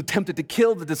Jews attempted to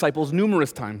kill the disciples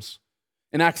numerous times.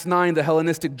 In Acts 9, the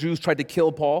Hellenistic Jews tried to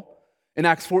kill Paul. In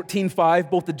Acts 14:5,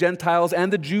 both the Gentiles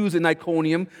and the Jews in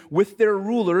Iconium, with their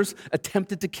rulers,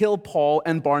 attempted to kill Paul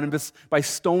and Barnabas by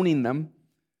stoning them.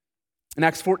 In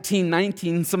Acts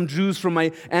 14:19, some Jews from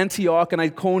Antioch and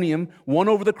Iconium won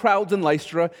over the crowds in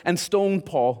Lystra and stoned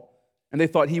Paul, and they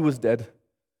thought he was dead.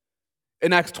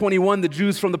 In Acts 21, the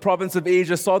Jews from the province of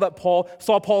Asia saw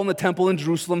Paul in the temple in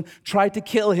Jerusalem, tried to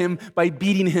kill him by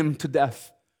beating him to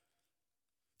death.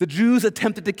 The Jews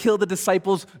attempted to kill the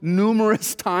disciples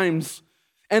numerous times,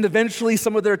 and eventually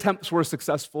some of their attempts were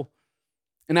successful.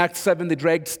 In Acts 7, they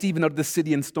dragged Stephen out of the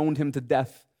city and stoned him to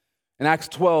death. In Acts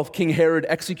 12, King Herod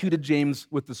executed James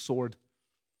with the sword.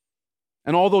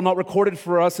 And although not recorded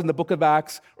for us in the book of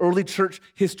Acts, early church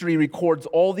history records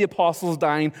all the apostles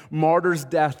dying martyrs'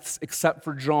 deaths except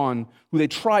for John, who they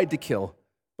tried to kill,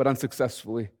 but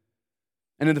unsuccessfully.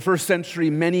 And in the first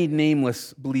century, many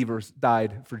nameless believers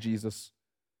died for Jesus.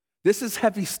 This is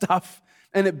heavy stuff,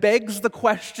 and it begs the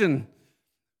question,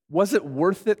 was it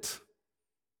worth it?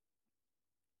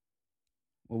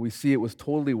 Well, we see it was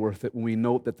totally worth it when we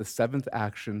note that the seventh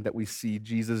action that we see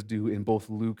Jesus do in both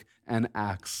Luke and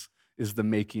Acts is the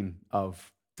making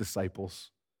of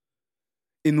disciples.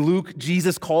 In Luke,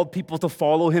 Jesus called people to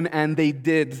follow him, and they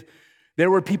did. There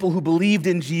were people who believed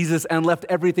in Jesus and left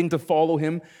everything to follow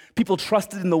him. People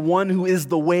trusted in the one who is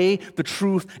the way, the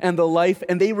truth, and the life,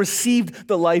 and they received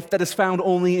the life that is found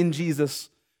only in Jesus.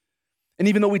 And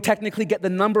even though we technically get the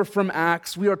number from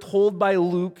Acts, we are told by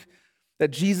Luke that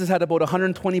Jesus had about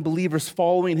 120 believers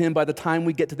following him by the time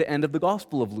we get to the end of the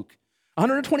Gospel of Luke.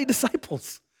 120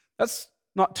 disciples. That's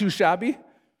not too shabby.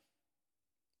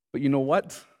 But you know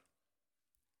what?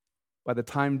 By the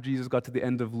time Jesus got to the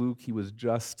end of Luke, he was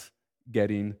just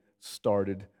getting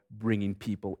started bringing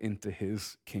people into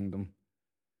his kingdom.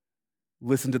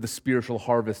 Listen to the spiritual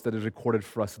harvest that is recorded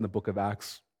for us in the book of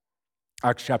Acts.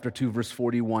 Acts chapter 2, verse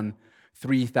 41,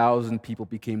 3,000 people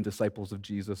became disciples of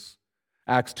Jesus.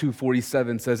 Acts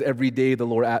 2:47 says, every day the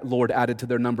Lord added to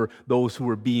their number those who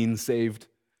were being saved.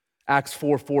 Acts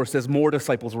 4:4 says more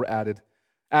disciples were added.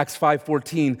 Acts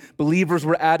 5:14, believers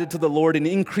were added to the Lord in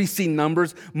increasing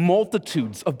numbers,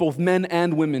 multitudes of both men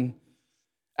and women.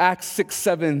 Acts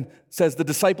 6:7 says the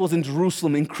disciples in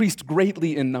Jerusalem increased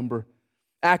greatly in number.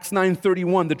 Acts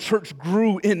 9:31, the church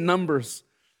grew in numbers.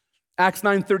 Acts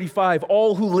 9:35,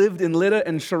 all who lived in Lydda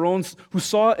and Sharon who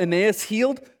saw Aeneas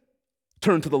healed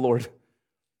turned to the Lord.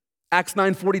 Acts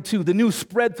 9:42, the news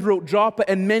spread throughout Joppa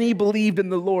and many believed in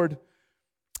the Lord.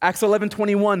 Acts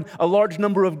 11:21, a large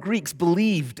number of Greeks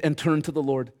believed and turned to the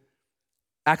Lord.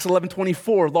 Acts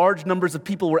 11:24, large numbers of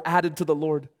people were added to the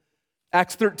Lord.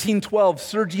 Acts 13:12,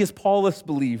 Sergius Paulus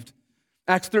believed.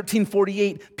 Acts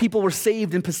 13:48, people were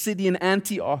saved in Pisidian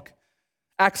Antioch.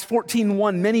 Acts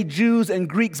 14:1, many Jews and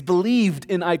Greeks believed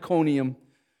in Iconium.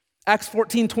 Acts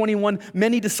 14:21,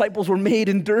 many disciples were made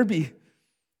in Derbe.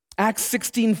 Acts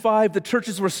 16:5, the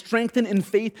churches were strengthened in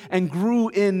faith and grew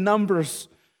in numbers.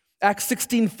 Acts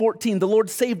 16:14, the Lord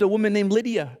saved a woman named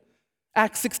Lydia.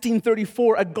 Acts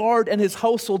 16:34, a guard and his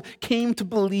household came to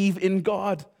believe in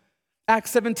God.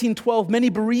 Acts 17:12, many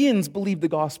Bereans believed the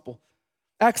gospel.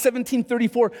 Acts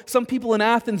 17:34, some people in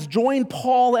Athens joined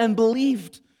Paul and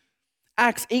believed.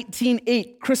 Acts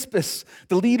 18:8, Crispus,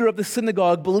 the leader of the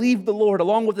synagogue, believed the Lord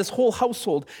along with his whole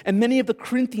household, and many of the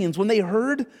Corinthians, when they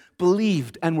heard,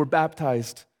 believed and were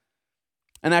baptized.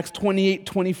 And Acts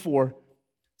 28:24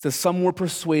 says some were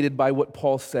persuaded by what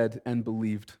Paul said and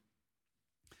believed.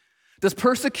 Does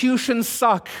persecution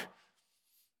suck?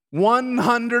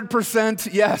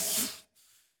 100% yes.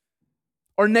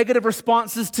 Are negative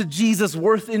responses to Jesus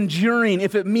worth enduring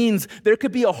if it means there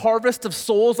could be a harvest of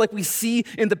souls like we see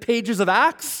in the pages of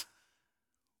Acts?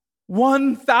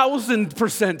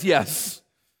 1,000% yes.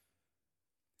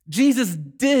 Jesus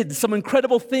did some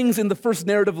incredible things in the first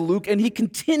narrative of Luke, and he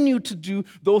continued to do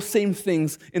those same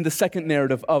things in the second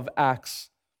narrative of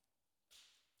Acts.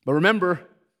 But remember,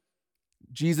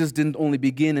 Jesus didn't only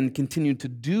begin and continue to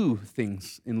do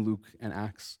things in Luke and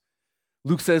Acts.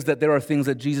 Luke says that there are things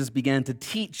that Jesus began to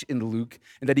teach in Luke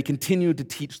and that he continued to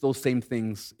teach those same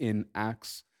things in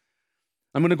Acts.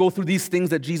 I'm going to go through these things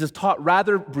that Jesus taught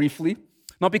rather briefly,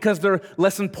 not because they're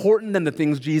less important than the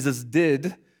things Jesus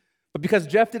did, but because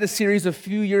Jeff did a series a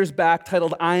few years back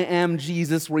titled I Am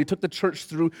Jesus, where he took the church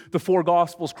through the four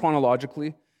Gospels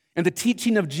chronologically. And the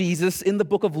teaching of Jesus in the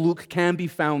book of Luke can be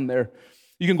found there.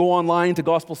 You can go online to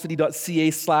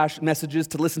gospelcity.ca/messages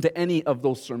to listen to any of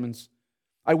those sermons.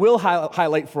 I will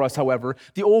highlight for us, however,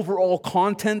 the overall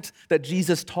content that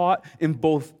Jesus taught in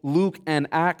both Luke and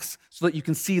Acts so that you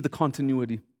can see the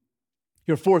continuity.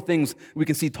 Here are four things we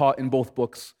can see taught in both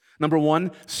books. Number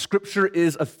one, Scripture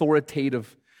is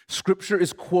authoritative. Scripture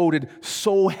is quoted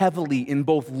so heavily in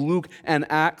both Luke and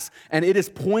Acts, and it is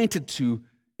pointed to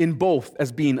in both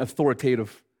as being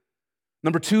authoritative.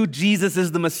 Number two, Jesus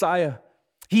is the Messiah.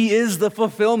 He is the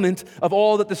fulfillment of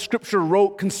all that the Scripture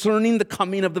wrote concerning the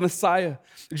coming of the Messiah.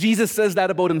 Jesus says that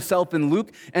about himself in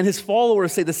Luke, and his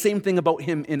followers say the same thing about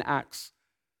him in Acts.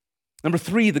 Number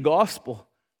three, the gospel.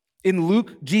 In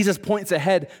Luke, Jesus points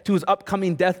ahead to his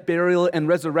upcoming death, burial, and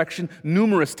resurrection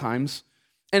numerous times.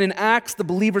 And in Acts, the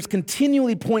believers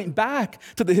continually point back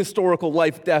to the historical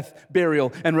life, death,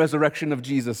 burial, and resurrection of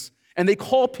Jesus. And they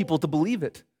call people to believe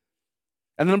it.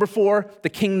 And number four, the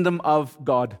kingdom of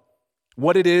God.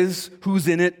 What it is, who's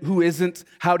in it, who isn't,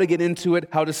 how to get into it,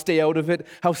 how to stay out of it,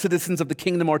 how citizens of the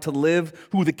kingdom are to live,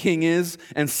 who the king is,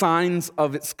 and signs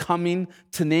of its coming,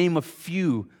 to name a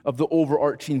few of the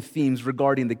overarching themes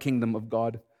regarding the kingdom of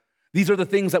God. These are the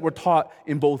things that were taught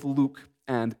in both Luke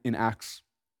and in Acts.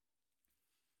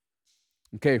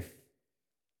 Okay,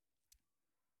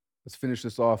 let's finish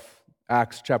this off.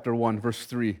 Acts chapter 1, verse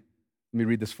 3. Let me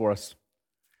read this for us.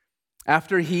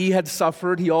 After he had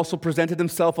suffered, he also presented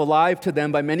himself alive to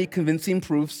them by many convincing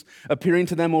proofs, appearing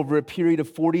to them over a period of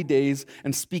 40 days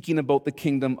and speaking about the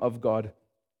kingdom of God.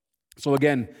 So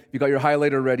again, if you got your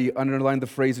highlighter ready, underline the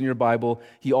phrase in your Bible,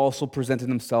 he also presented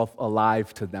himself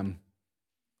alive to them.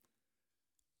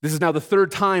 This is now the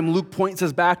third time Luke points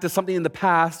us back to something in the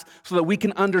past so that we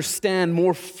can understand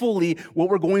more fully what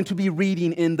we're going to be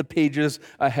reading in the pages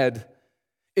ahead.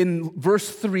 In verse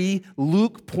 3,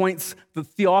 Luke points the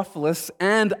Theophilus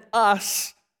and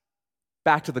us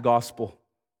back to the gospel.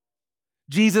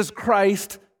 Jesus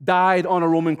Christ died on a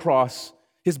Roman cross.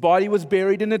 His body was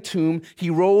buried in a tomb.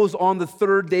 He rose on the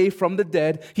third day from the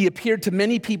dead. He appeared to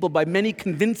many people by many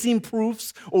convincing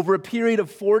proofs over a period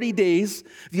of 40 days.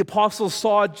 The apostles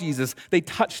saw Jesus. They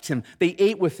touched him. They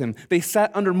ate with him. They sat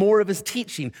under more of his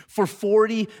teaching for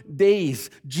 40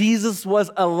 days. Jesus was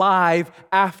alive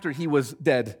after he was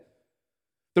dead.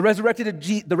 The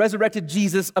resurrected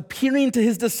Jesus appearing to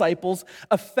his disciples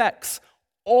affects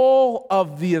all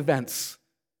of the events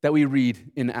that we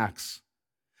read in Acts.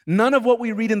 None of what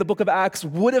we read in the book of Acts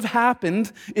would have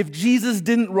happened if Jesus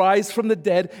didn't rise from the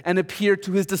dead and appear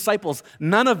to his disciples.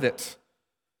 None of it.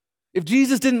 If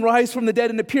Jesus didn't rise from the dead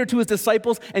and appear to his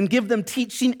disciples and give them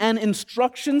teaching and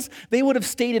instructions, they would have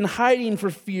stayed in hiding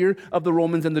for fear of the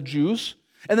Romans and the Jews.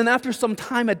 And then after some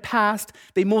time had passed,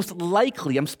 they most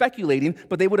likely, I'm speculating,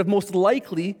 but they would have most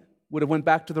likely went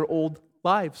back to their old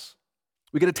lives.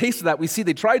 We get a taste of that. We see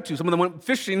they tried to. Some of them went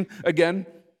fishing again.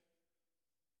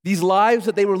 These lives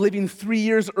that they were living 3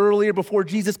 years earlier before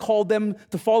Jesus called them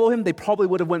to follow him, they probably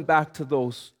would have went back to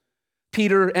those.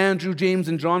 Peter, Andrew, James,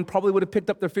 and John probably would have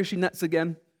picked up their fishing nets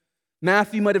again.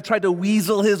 Matthew might have tried to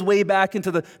weasel his way back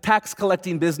into the tax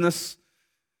collecting business.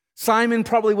 Simon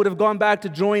probably would have gone back to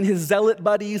join his zealot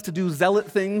buddies to do zealot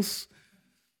things.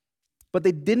 But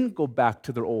they didn't go back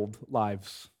to their old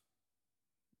lives.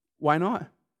 Why not?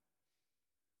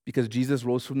 Because Jesus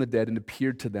rose from the dead and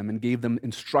appeared to them and gave them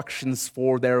instructions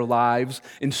for their lives,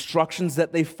 instructions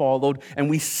that they followed, and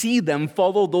we see them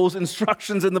follow those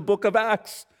instructions in the book of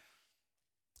Acts.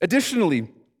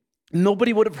 Additionally,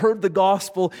 nobody would have heard the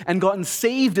gospel and gotten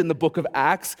saved in the book of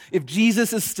Acts if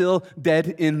Jesus is still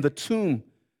dead in the tomb.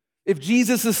 If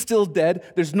Jesus is still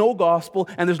dead, there's no gospel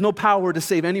and there's no power to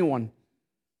save anyone.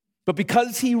 But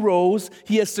because he rose,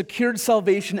 he has secured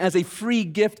salvation as a free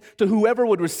gift to whoever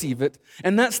would receive it.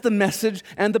 And that's the message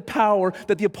and the power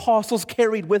that the apostles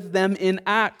carried with them in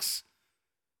Acts.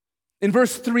 In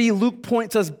verse 3, Luke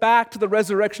points us back to the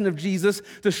resurrection of Jesus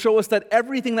to show us that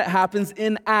everything that happens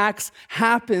in Acts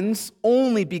happens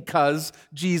only because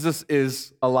Jesus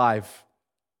is alive.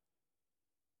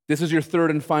 This is your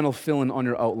third and final fill-in on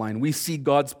your outline. We see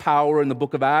God's power in the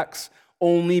book of Acts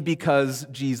only because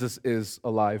Jesus is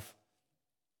alive.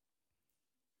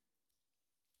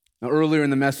 Now, earlier in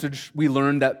the message, we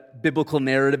learned that biblical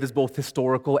narrative is both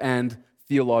historical and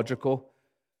theological.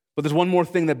 But there's one more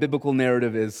thing that biblical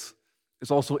narrative is. It's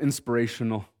also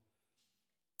inspirational.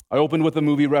 I opened with a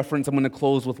movie reference. I'm going to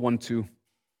close with one too.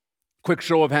 Quick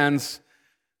show of hands.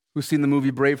 Who's seen the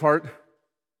movie Braveheart?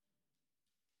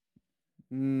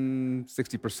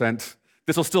 60%.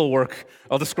 This will still work.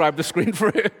 I'll describe the screen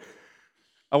for you.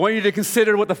 I want you to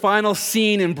consider what the final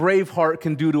scene in Braveheart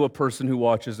can do to a person who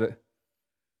watches it.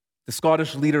 The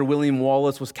Scottish leader William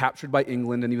Wallace was captured by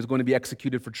England and he was going to be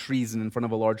executed for treason in front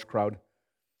of a large crowd.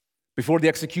 Before the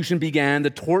execution began, the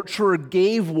torturer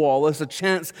gave Wallace a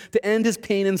chance to end his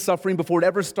pain and suffering before it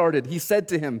ever started. He said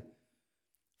to him,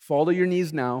 "Fall to your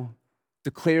knees now,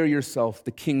 declare yourself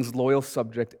the king's loyal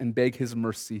subject and beg his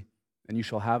mercy, and you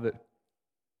shall have it."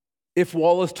 If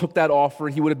Wallace took that offer,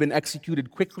 he would have been executed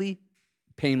quickly,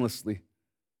 painlessly.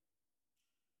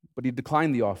 But he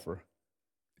declined the offer,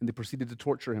 and they proceeded to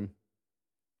torture him.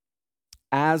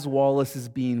 As Wallace is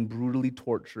being brutally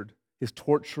tortured, his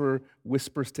torturer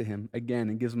whispers to him again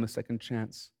and gives him a second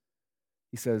chance.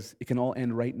 He says, "It can all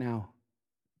end right now.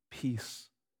 Peace.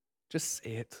 Just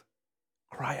say it.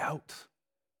 Cry out.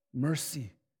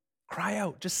 Mercy. Cry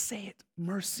out. Just say it.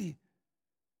 Mercy."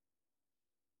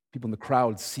 People in the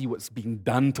crowd see what's being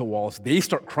done to Wallace. They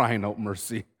start crying out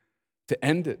mercy to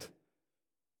end it.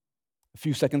 A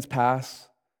few seconds pass.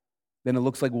 Then it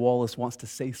looks like Wallace wants to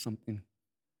say something.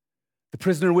 The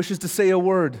prisoner wishes to say a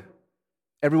word.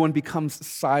 Everyone becomes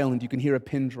silent. You can hear a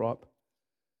pin drop.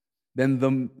 Then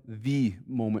the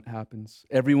moment happens.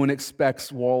 Everyone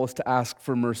expects Wallace to ask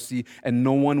for mercy, and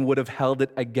no one would have held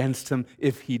it against him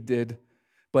if he did.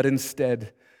 But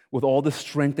instead, with all the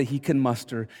strength that he can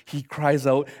muster, he cries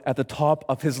out at the top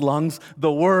of his lungs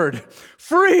the word,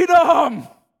 "Freedom!"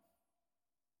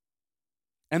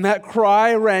 And that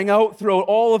cry rang out throughout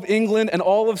all of England and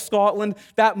all of Scotland.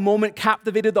 That moment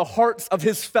captivated the hearts of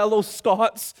his fellow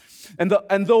Scots. And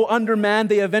though undermanned,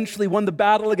 they eventually won the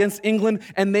battle against England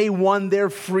and they won their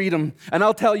freedom. And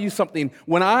I'll tell you something.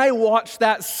 When I watch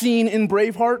that scene in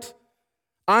Braveheart,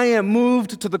 I am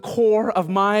moved to the core of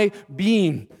my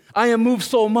being. I am moved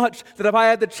so much that if I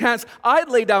had the chance, I'd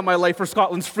lay down my life for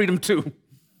Scotland's freedom too.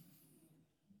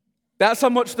 That's how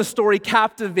much the story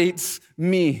captivates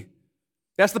me.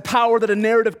 That's the power that a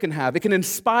narrative can have. It can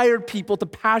inspire people to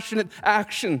passionate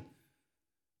action.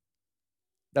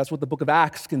 That's what the book of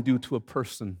Acts can do to a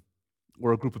person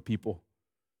or a group of people.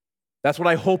 That's what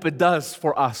I hope it does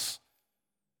for us.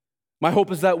 My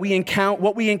hope is that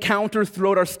what we encounter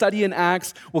throughout our study in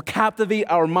Acts will captivate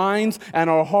our minds and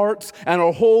our hearts and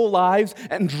our whole lives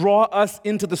and draw us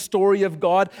into the story of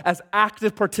God as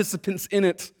active participants in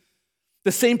it.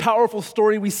 The same powerful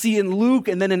story we see in Luke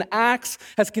and then in Acts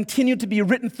has continued to be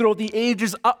written throughout the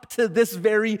ages up to this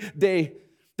very day.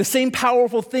 The same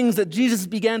powerful things that Jesus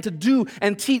began to do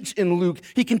and teach in Luke,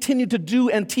 he continued to do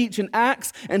and teach in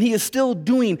Acts, and he is still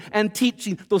doing and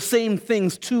teaching those same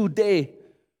things today.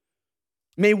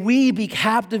 May we be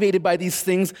captivated by these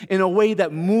things in a way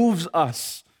that moves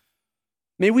us.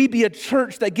 May we be a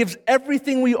church that gives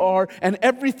everything we are and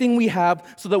everything we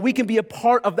have so that we can be a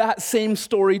part of that same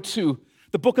story too.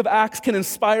 The book of Acts can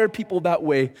inspire people that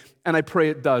way, and I pray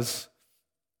it does.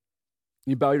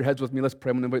 You bow your heads with me. Let's pray.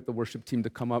 I'm going to invite the worship team to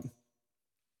come up.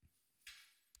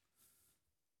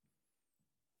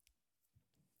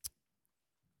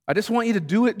 I just want you to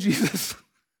do it, Jesus.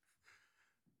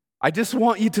 I just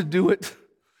want you to do it.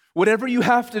 Whatever you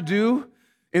have to do,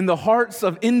 in the hearts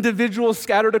of individuals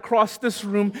scattered across this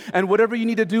room, and whatever you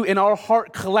need to do in our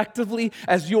heart collectively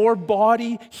as your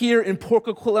body here in Port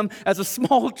Coquitlam, as a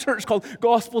small church called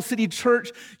Gospel City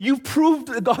Church. You've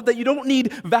proved, God, that you don't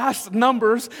need vast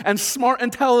numbers and smart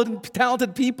and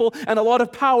talented people and a lot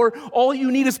of power. All you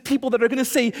need is people that are going to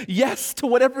say yes to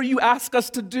whatever you ask us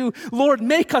to do. Lord,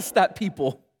 make us that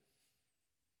people.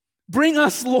 Bring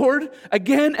us, Lord,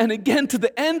 again and again to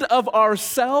the end of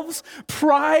ourselves.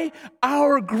 Pry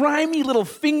our grimy little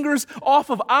fingers off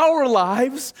of our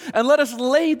lives and let us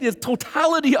lay the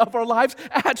totality of our lives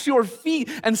at your feet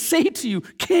and say to you,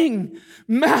 King,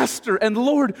 Master, and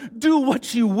Lord, do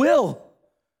what you will.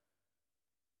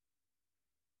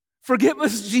 Forgive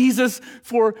us, Jesus,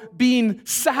 for being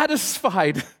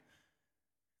satisfied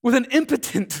with an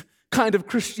impotent kind of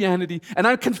Christianity. And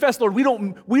I confess, Lord, we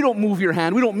don't move your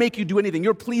hand. We don't make you do anything.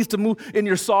 You're pleased to move in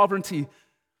your sovereignty.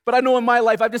 But I know in my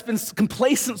life, I've just been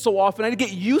complacent so often. I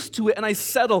get used to it and I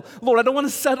settle. Lord, I don't want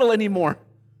to settle anymore.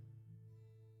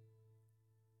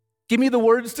 Give me the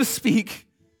words to speak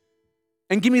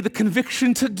and give me the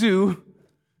conviction to do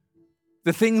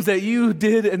the things that you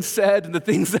did and said and the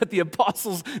things that the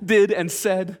apostles did and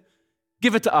said.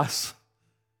 Give it to us.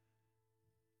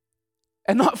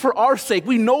 And not for our sake.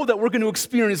 We know that we're going to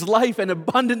experience life and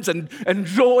abundance and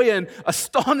joy and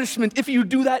astonishment if you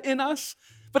do that in us.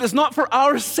 But it's not for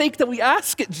our sake that we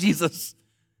ask it, Jesus.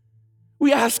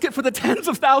 We ask it for the tens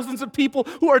of thousands of people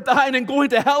who are dying and going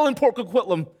to hell in Port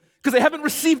Coquitlam because they haven't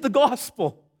received the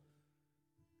gospel.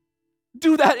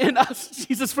 Do that in us,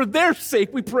 Jesus, for their sake,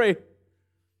 we pray.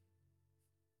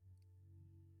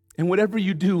 And whatever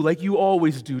you do, like you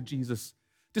always do, Jesus,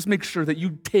 just make sure that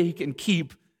you take and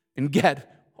keep and get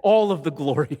all of the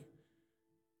glory.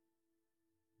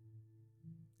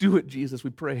 Do it, Jesus, we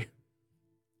pray.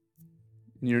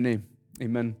 In your name,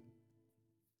 amen.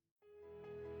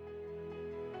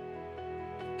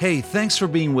 Hey, thanks for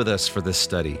being with us for this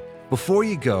study. Before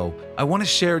you go, I want to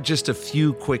share just a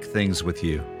few quick things with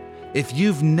you. If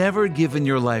you've never given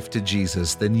your life to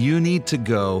Jesus, then you need to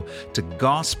go to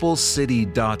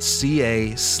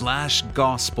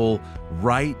gospelcity.ca/gospel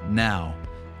right now.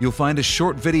 You'll find a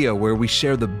short video where we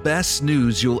share the best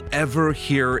news you'll ever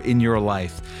hear in your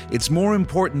life. It's more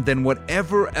important than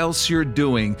whatever else you're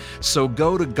doing, so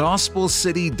go to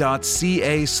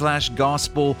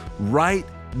gospelcity.ca/gospel right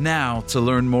now to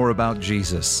learn more about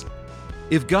Jesus.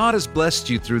 If God has blessed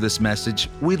you through this message,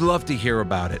 we'd love to hear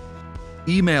about it.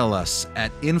 Email us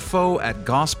at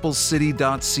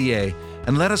info@gospelcity.ca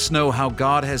and let us know how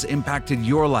God has impacted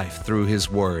your life through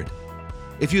His Word.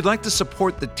 If you'd like to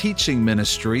support the teaching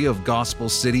ministry of Gospel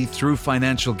City through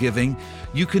financial giving,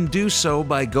 you can do so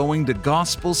by going to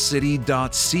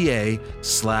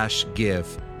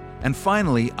gospelcity.ca/give. And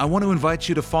finally, I want to invite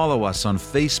you to follow us on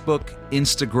Facebook,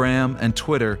 Instagram, and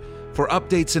Twitter for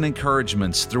updates and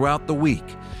encouragements throughout the week.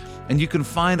 And you can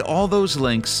find all those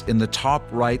links in the top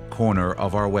right corner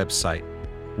of our website.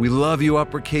 We love you,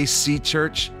 Uppercase C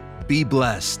Church. Be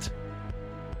blessed.